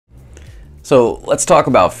So let's talk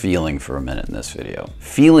about feeling for a minute in this video.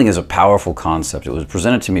 Feeling is a powerful concept. It was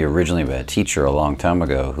presented to me originally by a teacher a long time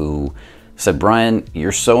ago who said, Brian,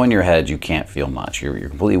 you're so in your head you can't feel much. You're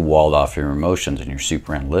completely walled off your emotions and you're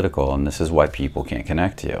super analytical, and this is why people can't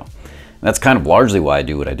connect to you. And that's kind of largely why I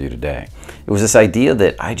do what I do today. It was this idea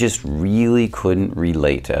that I just really couldn't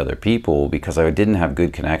relate to other people because I didn't have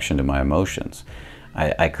good connection to my emotions.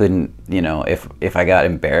 I couldn't, you know, if I got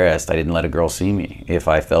embarrassed, I didn't let a girl see me. If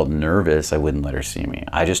I felt nervous, I wouldn't let her see me.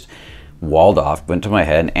 I just walled off, went to my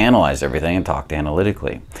head and analyzed everything and talked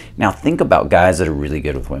analytically. Now think about guys that are really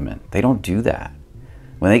good with women. They don't do that.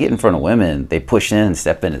 When they get in front of women, they push in and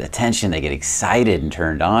step into the tension. They get excited and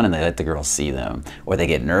turned on and they let the girl see them. Or they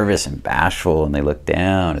get nervous and bashful and they look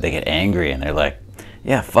down. Or they get angry and they're like,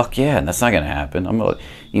 yeah, fuck yeah, and that's not gonna happen.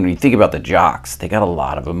 You think about the jocks, they got a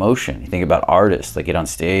lot of emotion. You think about artists, they get on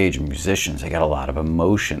stage, musicians, they got a lot of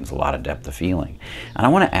emotions, a lot of depth of feeling. And I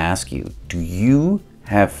wanna ask you, do you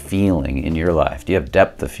have feeling in your life? Do you have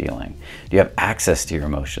depth of feeling? Do you have access to your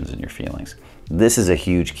emotions and your feelings? This is a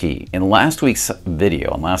huge key. In last week's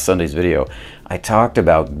video, in last Sunday's video, I talked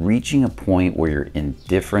about reaching a point where you're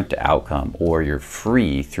indifferent to outcome or you're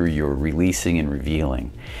free through your releasing and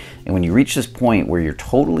revealing. And when you reach this point where you're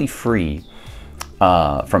totally free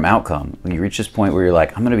from outcome, when you reach this point where you're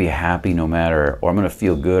like, I'm gonna be happy no matter, or I'm gonna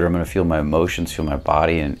feel good, or I'm gonna feel my emotions, feel my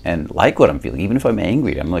body, and like what I'm feeling. Even if I'm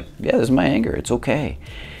angry, I'm like, yeah, this is my anger, it's okay.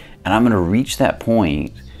 And I'm gonna reach that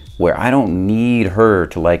point where I don't need her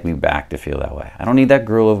to like me back to feel that way. I don't need that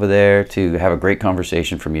girl over there to have a great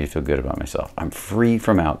conversation for me to feel good about myself. I'm free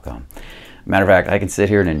from outcome. Matter of fact, I can sit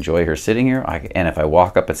here and enjoy her sitting here. And if I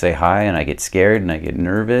walk up and say hi and I get scared and I get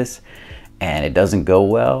nervous and it doesn't go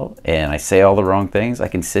well and I say all the wrong things, I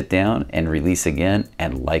can sit down and release again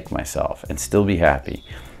and like myself and still be happy.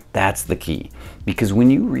 That's the key. Because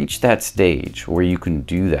when you reach that stage where you can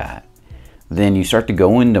do that, then you start to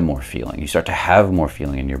go into more feeling. You start to have more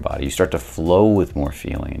feeling in your body. You start to flow with more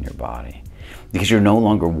feeling in your body because you're no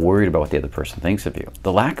longer worried about what the other person thinks of you.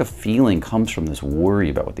 The lack of feeling comes from this worry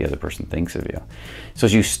about what the other person thinks of you. So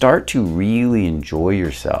as you start to really enjoy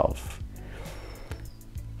yourself,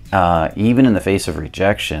 even in the face of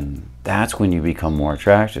rejection, that's when you become more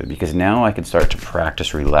attractive, because now I can start to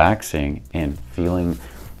practice relaxing and feeling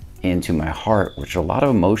into my heart, which a lot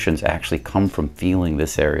of emotions actually come from feeling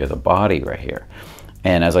this area of the body right here.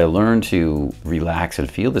 And as I learn to relax and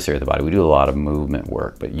feel this area of the body, we do a lot of movement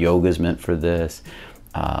work, but yoga is meant for this.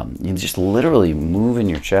 You just literally move in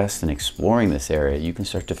your chest and exploring this area, you can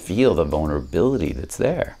start to feel the vulnerability that's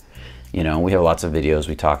there. You know, we have lots of videos,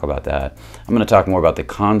 we talk about that. I'm gonna talk more about the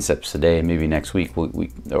concepts today, maybe next week,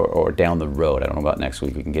 or down the road. I don't know about next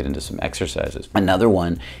week, we can get into some exercises. Another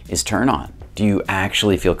one is turn on. Do you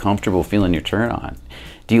actually feel comfortable feeling your turn on?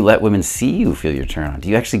 Do you let women see you feel your turn on? Do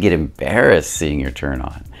you actually get embarrassed seeing your turn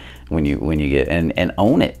on when you get, and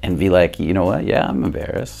own it and be like, you know what, yeah, I'm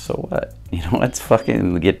embarrassed, so what? You know, let's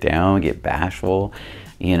fucking get down, get bashful.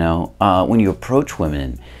 You know, when you approach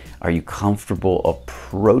women, are you comfortable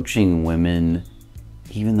approaching women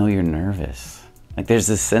even though you're nervous? Like there's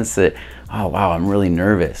this sense that, oh wow, I'm really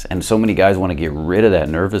nervous. And so many guys want to get rid of that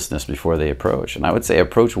nervousness before they approach. And I would say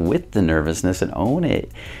approach with the nervousness and own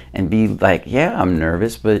it and be like, yeah, I'm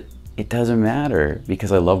nervous, but it doesn't matter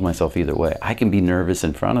because I love myself either way. I can be nervous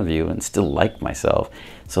in front of you and still like myself.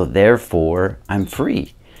 So therefore, I'm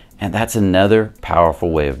free. And that's another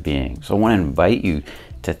powerful way of being. So I want to invite you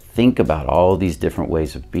to think about all these different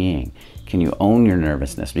ways of being. Can you own your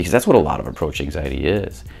nervousness? Because that's what a lot of approach anxiety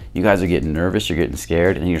is. You guys are getting nervous, you're getting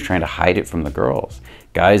scared, and you're trying to hide it from the girls.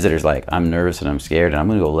 Guys that are like, I'm nervous and I'm scared, and I'm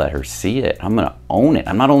gonna go let her see it. I'm gonna own it.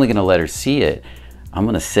 I'm not only gonna let her see it, I'm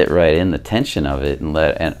gonna sit right in the tension of it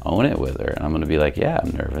and own it with her. And I'm gonna be like, yeah,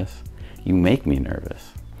 I'm nervous. You make me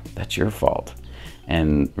nervous. That's your fault.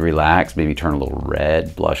 And relax, maybe turn a little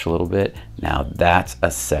red, blush a little bit. Now that's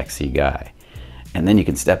a sexy guy. And then you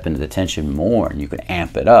can step into the tension more and you can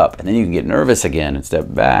amp it up, and then you can get nervous again and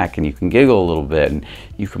step back and you can giggle a little bit and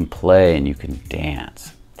you can play and you can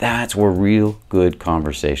dance. That's where real good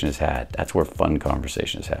conversation is had. That's where fun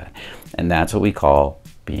conversation is had. And that's what we call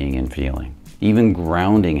being and feeling. Even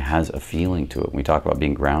grounding has a feeling to it. When we talk about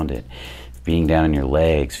being grounded, being down in your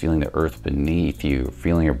legs, feeling the earth beneath you,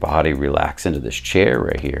 feeling your body relax into this chair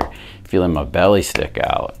right here, feeling my belly stick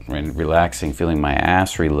out, and relaxing, feeling my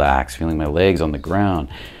ass relax, feeling my legs on the ground.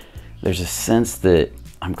 There's a sense that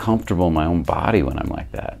I'm comfortable in my own body when I'm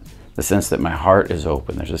like that. The sense that my heart is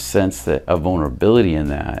open. There's a sense that of vulnerability in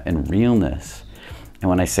that and realness. And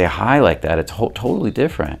when I say hi like that, it's totally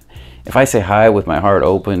different. If I say hi with my heart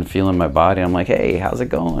open, feeling my body, I'm like, hey, how's it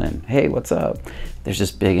going? Hey, what's up? there's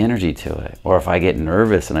this big energy to it. Or if I get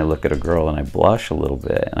nervous and I look at a girl and I blush a little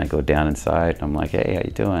bit and I go down inside and I'm like, hey, how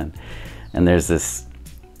you doing? And there's this,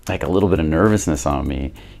 like a little bit of nervousness on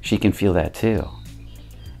me, she can feel that too.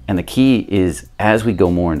 And the key is, as we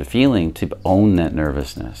go more into feeling, to own that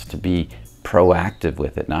nervousness, to be proactive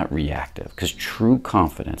with it, not reactive. Because true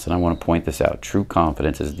confidence, and I want to point this out, true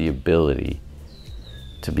confidence is the ability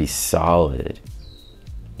to be solid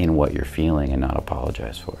in what you're feeling and not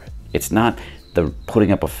apologize for it. It's not the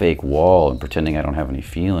putting up a fake wall and pretending I don't have any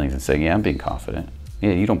feelings and saying, yeah, I'm being confident.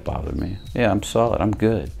 Yeah, you don't bother me. Yeah, I'm solid, I'm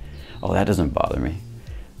good. Oh, that doesn't bother me.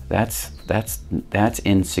 That's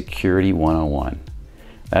insecurity 101.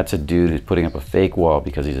 That's a dude who's putting up a fake wall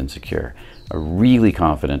because he's insecure. A really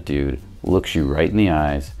confident dude looks you right in the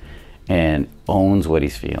eyes and owns what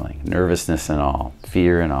he's feeling, nervousness and all,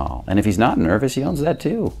 fear and all. And if he's not nervous, he owns that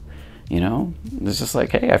too. You know, it's just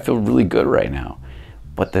like, hey, I feel really good right now.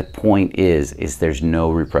 But the point is there's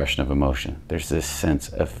no repression of emotion. There's this sense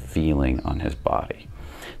of feeling on his body.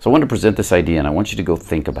 So I want to present this idea, and I want you to go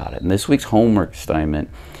think about it. And this week's homework assignment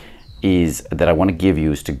is that I want to give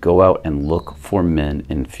you is to go out and look for men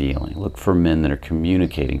in feeling. Look for men that are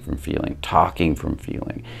communicating from feeling, talking from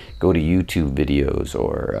feeling. Go to YouTube videos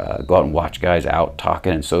or go out and watch guys out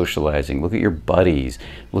talking and socializing. Look at your buddies.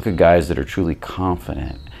 Look at guys that are truly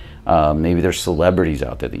confident. Maybe there's celebrities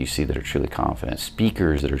out there that you see that are truly confident,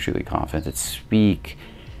 speakers that are truly confident, that speak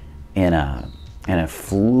in a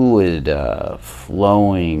fluid,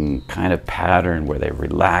 flowing kind of pattern where they're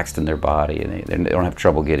relaxed in their body and they don't have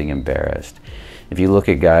trouble getting embarrassed. If you look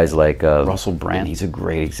at guys like Russell Brand, he's a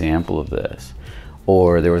great example of this.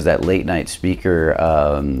 Or there was that late night speaker,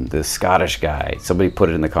 the Scottish guy. Somebody put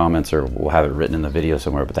it in the comments, or we'll have it written in the video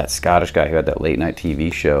somewhere, but that Scottish guy who had that late night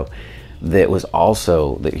TV show that was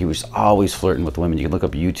also, that he was always flirting with women. You can look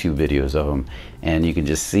up YouTube videos of him and you can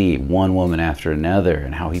just see one woman after another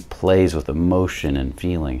and how he plays with emotion and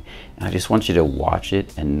feeling. And I just want you to watch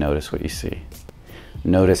it and notice what you see.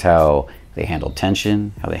 Notice how they handle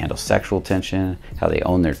tension, how they handle sexual tension, how they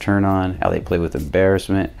own their turn on, how they play with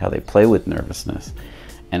embarrassment, how they play with nervousness,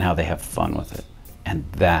 and how they have fun with it. And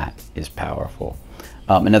that is powerful.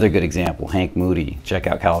 Another good example, Hank Moody. Check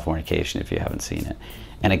out Californication if you haven't seen it.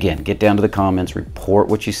 And again, get down to the comments, report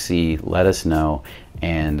what you see, let us know,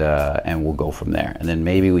 and we'll go from there. And then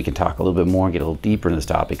maybe we can talk a little bit more and get a little deeper in this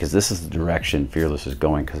topic, because this is the direction Fearless is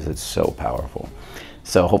going, because it's so powerful.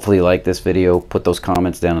 So hopefully you like this video. Put those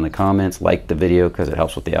comments down in the comments. Like the video because it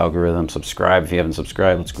helps with the algorithm. Subscribe if you haven't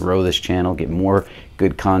subscribed. Let's grow this channel, get more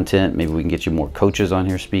good content. Maybe we can get you more coaches on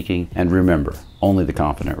here speaking. And remember, only the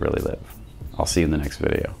confident really live. I'll see you in the next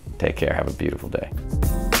video. Take care. Have a beautiful day.